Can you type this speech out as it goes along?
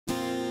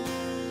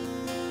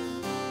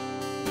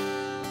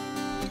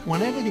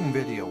When editing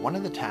video, one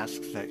of the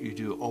tasks that you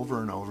do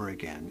over and over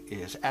again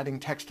is adding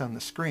text on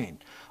the screen.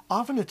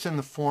 Often it's in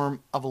the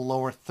form of a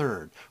lower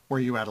third, where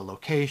you add a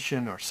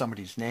location or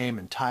somebody's name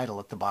and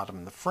title at the bottom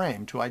of the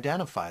frame to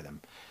identify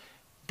them.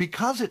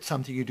 Because it's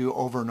something you do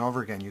over and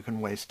over again, you can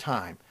waste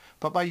time.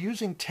 But by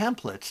using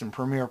templates in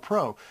Premiere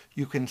Pro,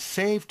 you can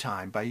save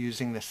time by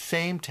using the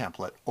same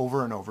template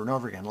over and over and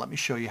over again. Let me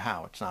show you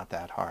how. It's not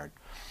that hard.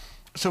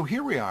 So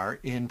here we are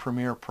in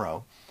Premiere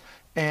Pro.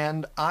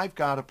 And I've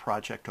got a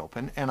project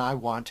open and I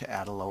want to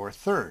add a lower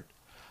third.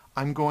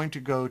 I'm going to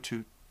go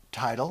to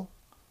Title,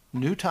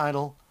 New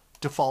Title,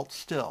 Default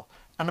Still.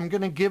 And I'm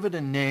going to give it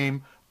a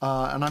name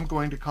and I'm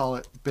going to call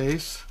it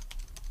Base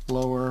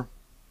Lower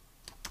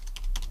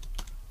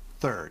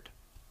Third.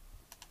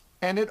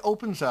 And it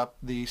opens up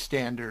the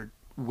standard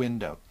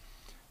window.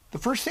 The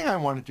first thing I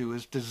want to do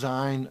is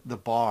design the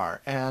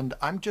bar. And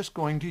I'm just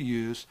going to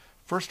use,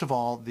 first of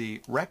all,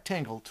 the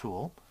rectangle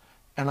tool.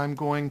 And I'm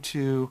going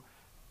to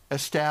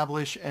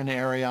establish an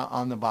area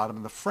on the bottom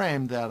of the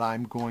frame that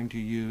I'm going to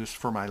use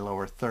for my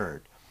lower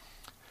third.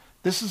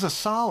 This is a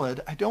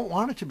solid. I don't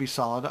want it to be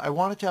solid. I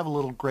want it to have a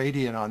little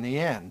gradient on the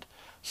end.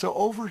 So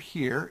over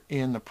here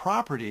in the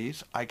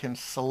properties, I can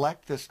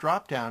select this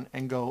drop down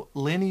and go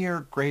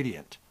linear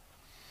gradient.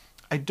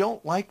 I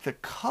don't like the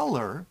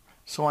color,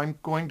 so I'm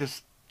going to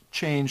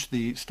change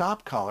the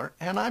stop color,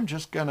 and I'm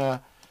just going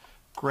to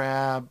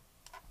grab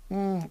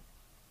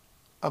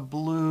a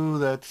blue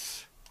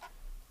that's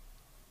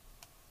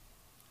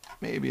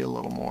maybe a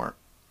little more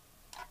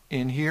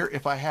in here.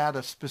 If I had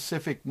a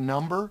specific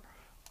number,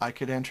 I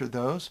could enter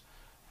those.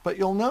 But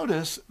you'll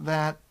notice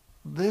that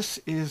this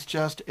is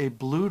just a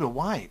blue to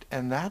white,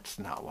 and that's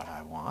not what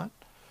I want.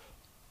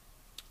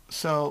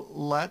 So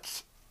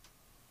let's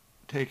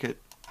take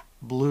it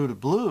blue to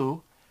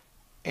blue,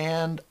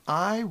 and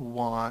I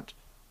want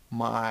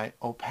my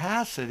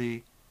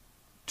opacity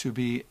to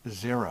be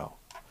 0.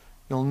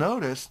 You'll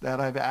notice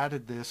that I've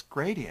added this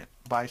gradient.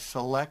 By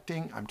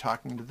selecting, I'm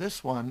talking to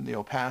this one, the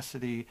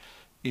opacity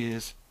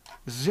is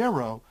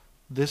 0.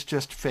 This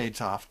just fades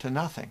off to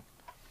nothing.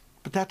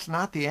 But that's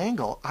not the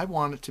angle. I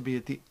want it to be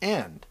at the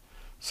end.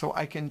 So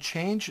I can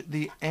change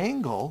the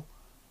angle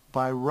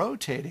by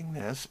rotating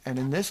this, and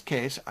in this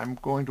case I'm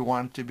going to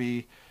want it to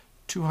be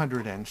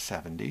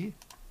 270.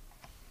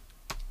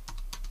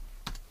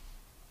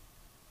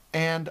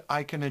 And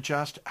I can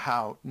adjust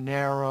how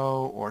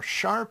narrow or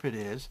sharp it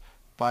is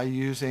by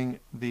using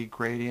the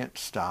gradient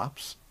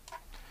stops.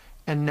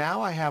 And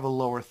now I have a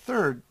lower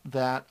third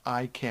that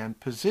I can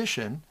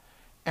position.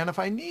 And if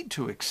I need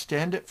to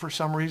extend it for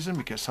some reason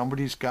because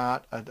somebody's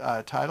got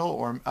a title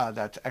or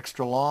that's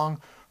extra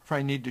long, if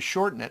I need to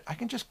shorten it, I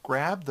can just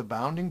grab the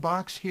bounding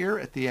box here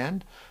at the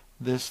end,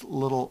 this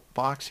little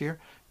box here,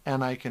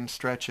 and I can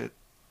stretch it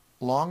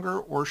longer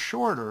or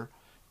shorter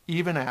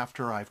even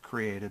after I've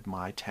created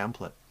my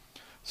template.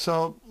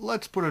 So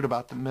let's put it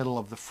about the middle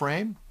of the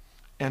frame.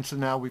 And so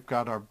now we've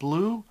got our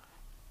blue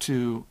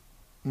to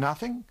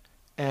nothing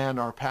and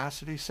our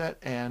opacity set,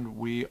 and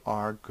we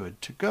are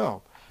good to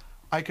go.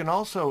 I can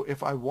also,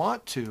 if I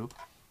want to,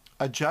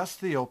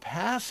 adjust the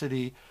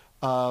opacity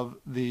of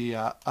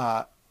the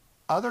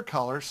other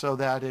color so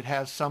that it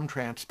has some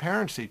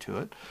transparency to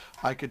it.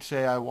 I could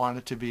say I want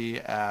it to be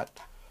at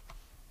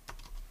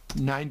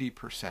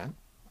 90%.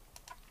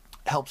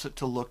 Helps it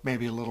to look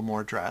maybe a little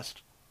more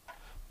dressed.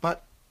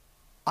 But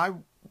I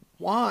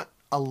want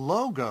a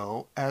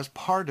logo as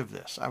part of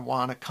this. I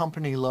want a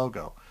company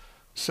logo.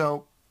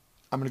 So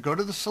I'm going to go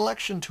to the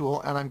selection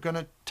tool and I'm going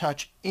to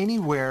touch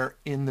anywhere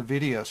in the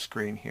video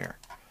screen here.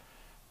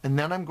 And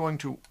then I'm going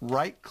to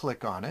right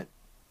click on it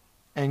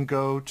and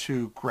go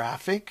to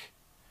Graphic,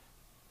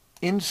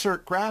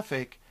 Insert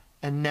Graphic,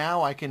 and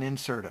now I can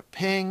insert a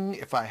ping.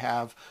 If I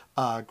have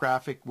a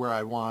graphic where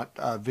I want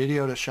a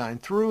video to shine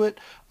through it,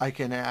 I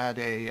can add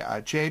a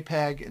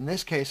JPEG. In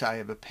this case, I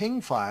have a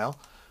ping file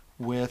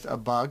with a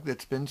bug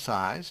that's been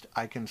sized.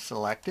 I can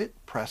select it,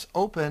 press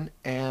open,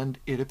 and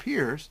it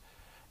appears.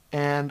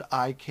 And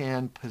I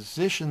can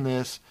position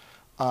this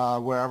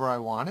wherever I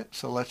want it.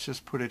 So let's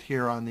just put it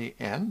here on the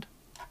end.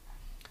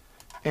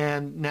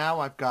 And now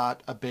I've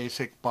got a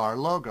basic bar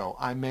logo.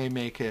 I may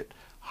make it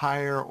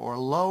higher or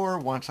lower.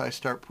 Once I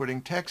start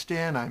putting text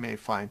in, I may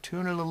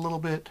fine-tune it a little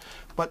bit,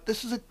 but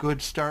this is a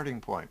good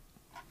starting point.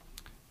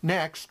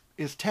 Next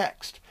is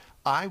text.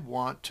 I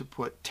want to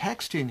put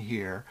text in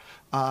here,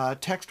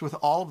 text with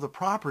all of the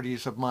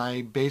properties of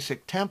my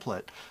basic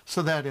template,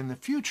 so that in the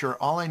future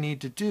all I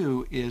need to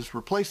do is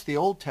replace the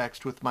old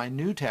text with my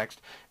new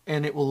text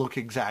and it will look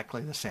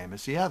exactly the same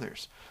as the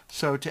others.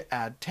 So to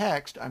add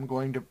text, I'm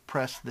going to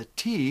press the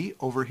T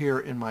over here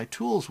in my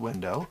tools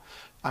window.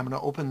 I'm going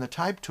to open the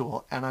type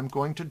tool and I'm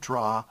going to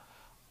draw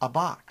a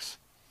box.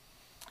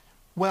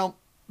 Well,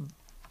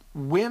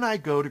 when I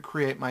go to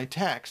create my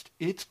text,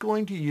 it's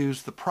going to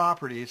use the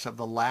properties of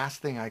the last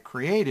thing I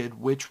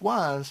created, which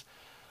was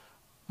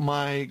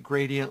my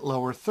gradient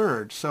lower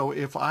third. So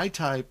if I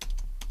type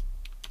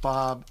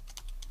Bob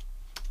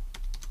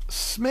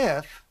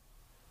Smith,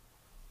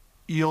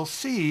 you'll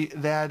see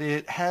that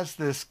it has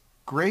this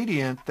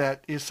gradient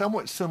that is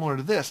somewhat similar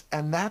to this,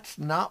 and that's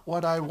not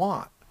what I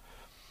want.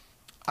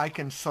 I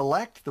can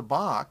select the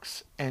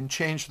box and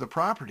change the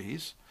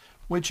properties,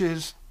 which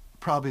is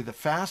probably the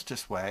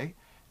fastest way,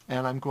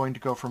 and I'm going to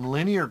go from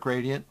linear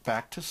gradient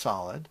back to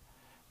solid,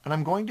 and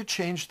I'm going to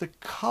change the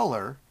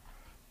color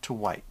to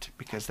white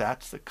because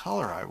that's the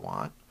color I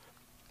want.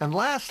 And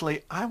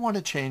lastly, I want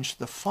to change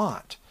the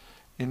font.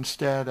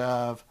 Instead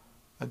of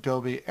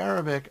Adobe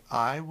Arabic,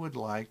 I would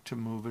like to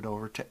move it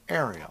over to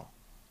Arial.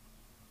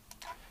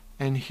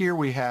 And here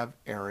we have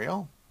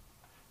Arial.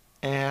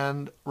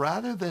 And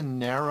rather than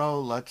narrow,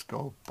 let's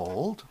go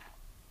bold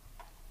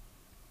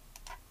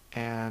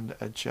and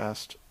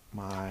adjust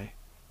my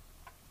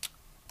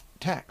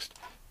text.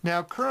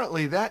 Now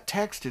currently that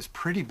text is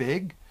pretty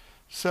big,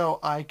 so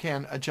I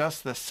can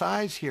adjust the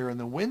size here in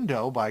the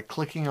window by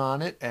clicking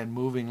on it and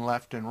moving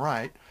left and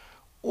right,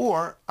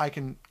 or I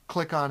can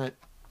click on it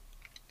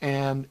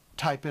and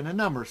type in a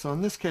number. So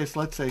in this case,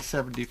 let's say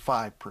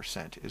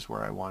 75% is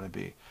where I want to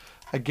be.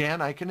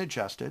 Again, I can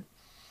adjust it.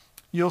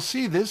 You'll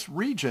see this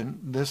region,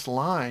 this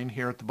line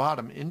here at the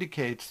bottom,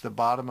 indicates the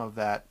bottom of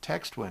that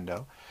text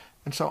window.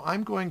 And so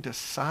I'm going to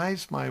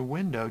size my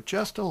window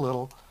just a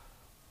little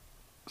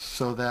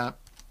so that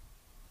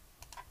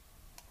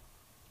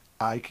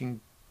I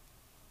can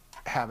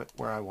have it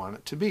where I want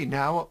it to be.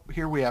 Now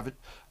here we have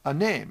a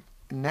name.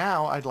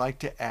 Now I'd like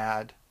to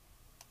add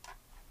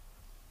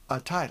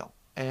a title.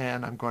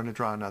 And I'm going to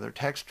draw another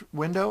text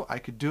window. I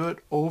could do it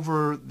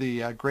over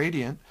the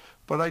gradient,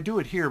 but I do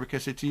it here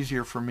because it's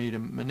easier for me to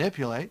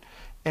manipulate.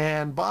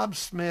 And Bob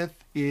Smith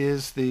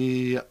is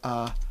the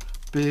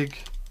big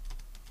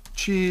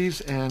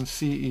cheese and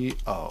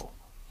CEO.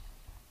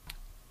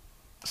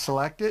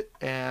 Select it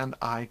and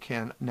I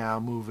can now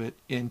move it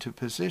into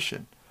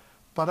position.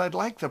 But I'd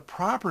like the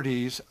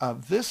properties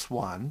of this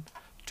one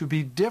to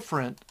be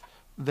different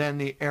than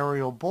the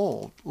Arial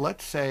bold.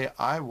 Let's say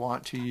I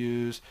want to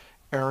use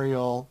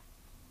Arial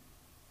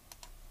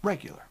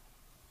regular.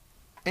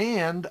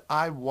 And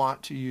I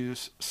want to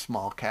use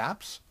small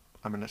caps.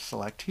 I'm going to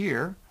select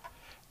here.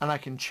 And I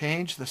can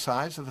change the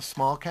size of the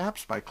small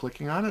caps by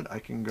clicking on it. I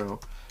can go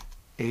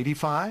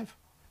 85.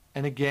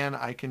 And again,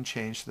 I can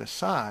change the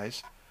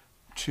size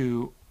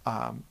to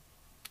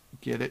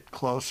get it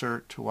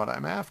closer to what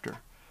I'm after.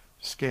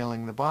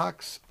 Scaling the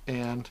box,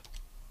 and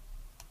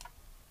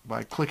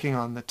by clicking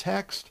on the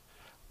text,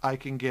 I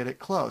can get it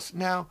close.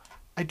 Now,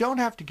 I don't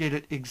have to get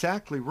it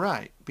exactly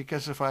right,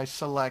 because if I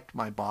select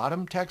my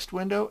bottom text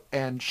window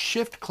and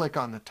shift click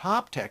on the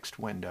top text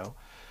window,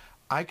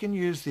 I can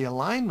use the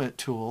alignment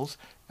tools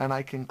and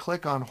I can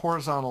click on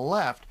horizontal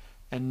left,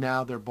 and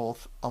now they're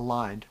both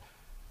aligned.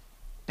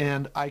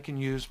 And I can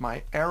use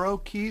my arrow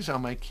keys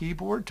on my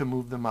keyboard to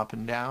move them up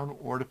and down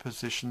or to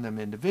position them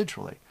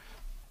individually.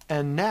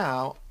 And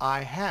now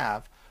I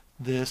have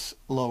this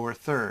lower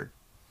third.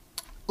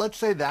 Let's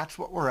say that's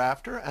what we're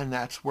after, and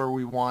that's where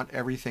we want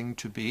everything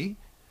to be.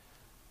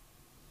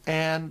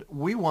 And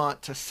we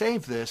want to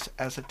save this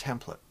as a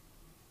template.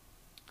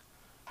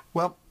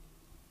 Well,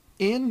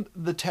 in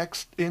the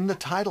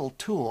title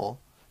tool,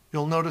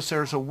 you'll notice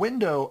there's a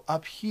window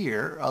up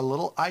here, a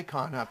little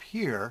icon up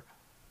here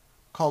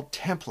called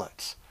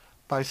templates.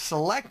 By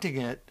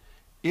selecting it,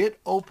 it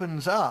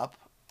opens up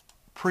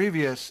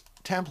previous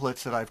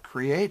templates that I've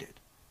created.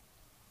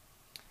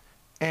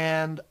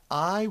 And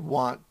I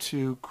want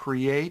to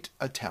create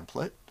a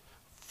template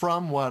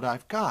from what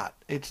I've got.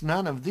 It's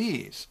none of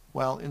these.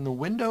 Well, in the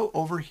window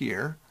over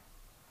here,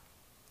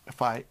 if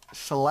I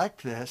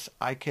select this,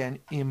 I can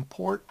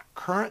import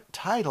current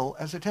title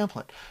as a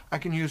template. I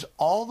can use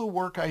all the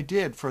work I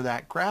did for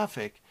that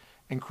graphic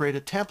and create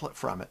a template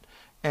from it.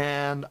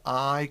 And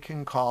I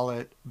can call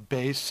it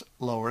base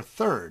lower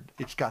third.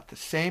 It's got the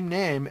same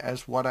name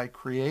as what I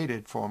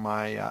created for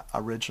my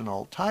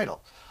original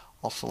title.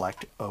 I'll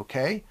select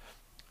OK,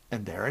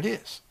 and there it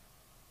is.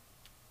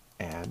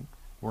 And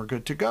we're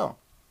good to go.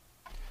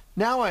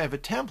 Now I have a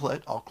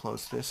template. I'll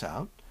close this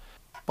out.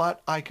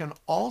 But I can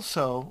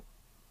also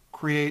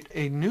create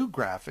a new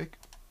graphic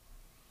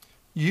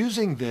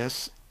using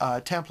this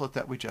template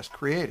that we just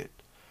created.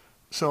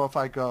 So if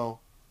I go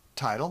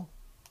Title,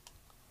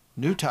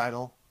 New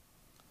Title,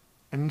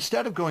 and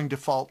instead of going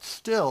default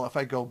still, if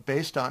I go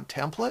based on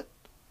template,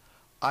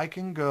 I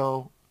can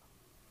go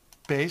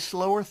base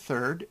lower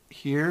third.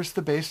 Here's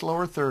the base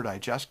lower third I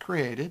just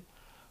created.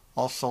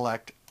 I'll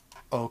select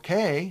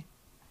OK,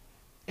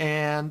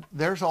 and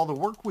there's all the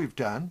work we've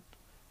done.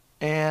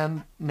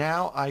 And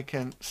now I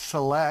can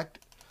select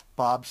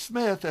Bob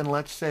Smith, and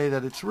let's say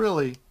that it's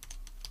really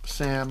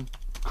Sam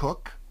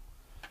Cooke,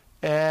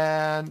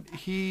 and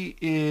he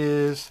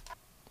is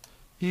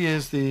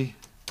the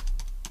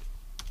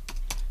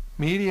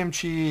medium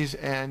cheese,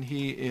 and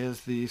he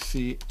is the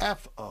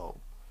CFO.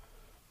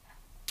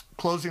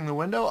 Closing the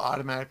window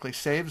automatically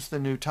saves the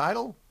new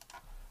title,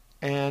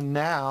 and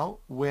now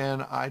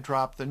when I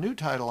drop the new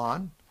title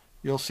on,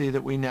 you'll see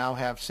that we now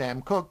have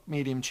Sam Cooke,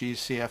 medium cheese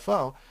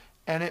CFO,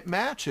 and it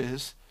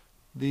matches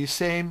the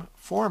same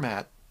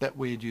format that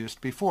we had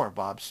used before.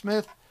 Bob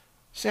Smith,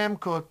 Sam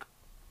Cooke,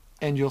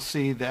 And you'll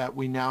see that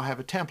we now have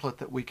a template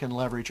that we can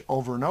leverage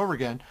over and over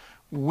again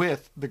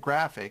with the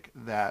graphic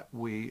that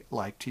we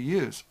like to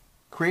use.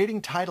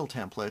 Creating title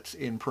templates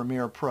in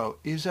Premiere Pro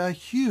is a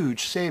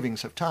huge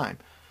savings of time,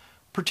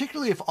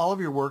 particularly if all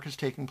of your work is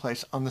taking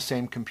place on the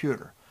same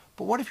computer.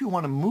 But what if you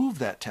want to move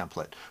that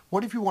template?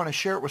 What if you want to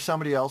share it with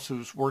somebody else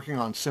who's working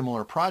on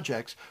similar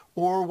projects?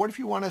 Or what if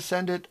you want to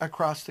send it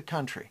across the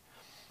country?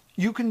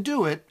 You can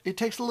do it. It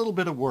takes a little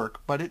bit of work,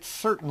 but it's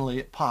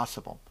certainly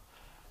possible.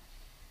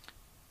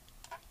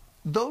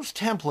 Those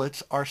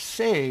templates are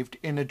saved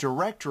in a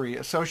directory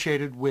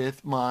associated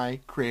with my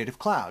Creative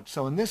Cloud.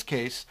 So in this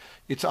case,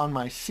 it's on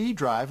my C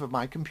drive of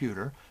my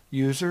computer,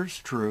 Users,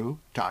 True,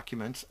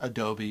 Documents,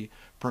 Adobe,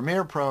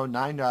 Premiere Pro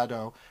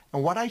 9.0,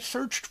 and what I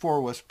searched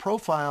for was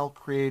Profile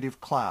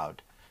Creative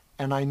Cloud,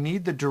 and I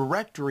need the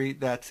directory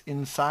that's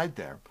inside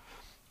there.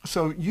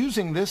 So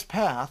using this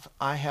path,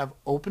 I have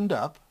opened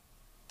up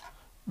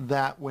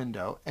that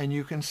window, and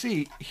you can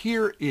see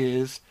here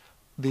is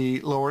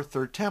the lower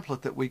third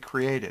template that we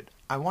created.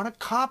 I want to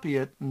copy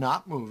it,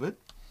 not move it,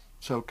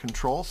 so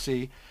Control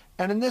C,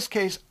 and in this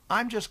case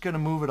I'm just going to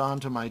move it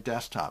onto my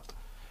desktop.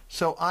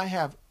 So I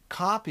have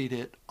copied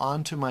it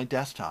onto my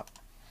desktop.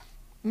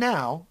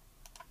 Now,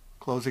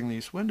 closing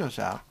these windows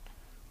out,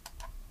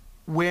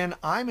 when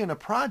I'm in a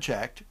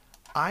project,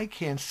 I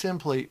can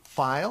simply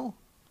File,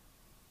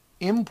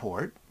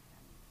 Import,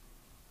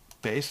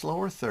 Base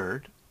Lower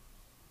Third,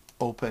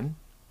 Open,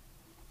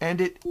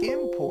 and it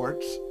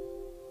imports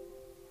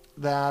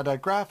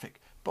that graphic.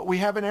 But we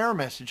have an error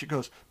message. It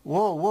goes,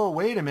 whoa,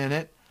 wait a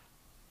minute.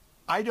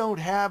 I don't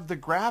have the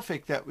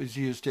graphic that was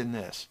used in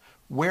this.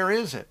 Where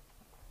is it?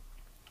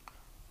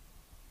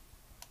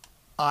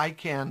 I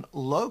can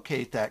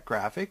locate that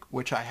graphic,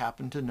 which I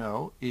happen to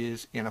know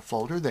is in a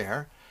folder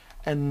there,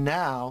 and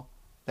now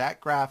that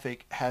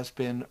graphic has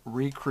been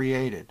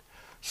recreated.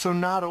 So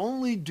not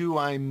only do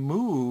I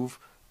move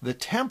the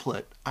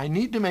template, I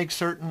need to make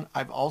certain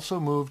I've also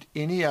moved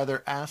any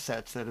other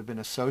assets that have been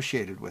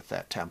associated with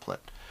that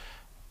template.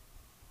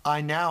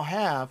 I now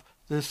have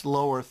this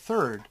lower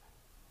third,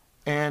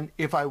 and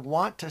if I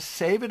want to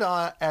save it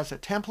as a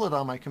template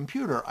on my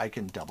computer, I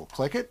can double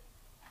click it,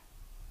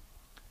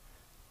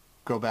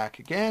 go back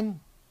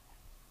again,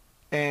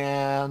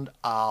 and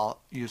I'll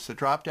use the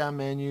drop-down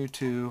menu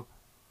to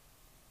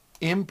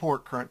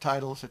import current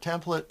title as a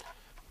template,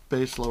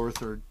 base lower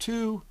third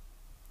 2,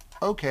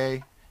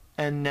 okay,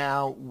 and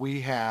now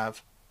we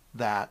have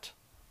that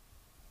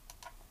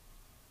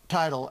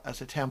title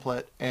as a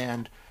template,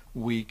 and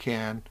we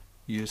can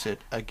use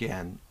it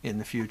again in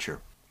the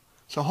future.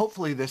 So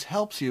hopefully this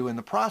helps you in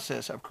the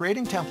process of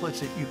creating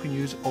templates that you can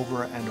use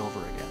over and over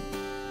again.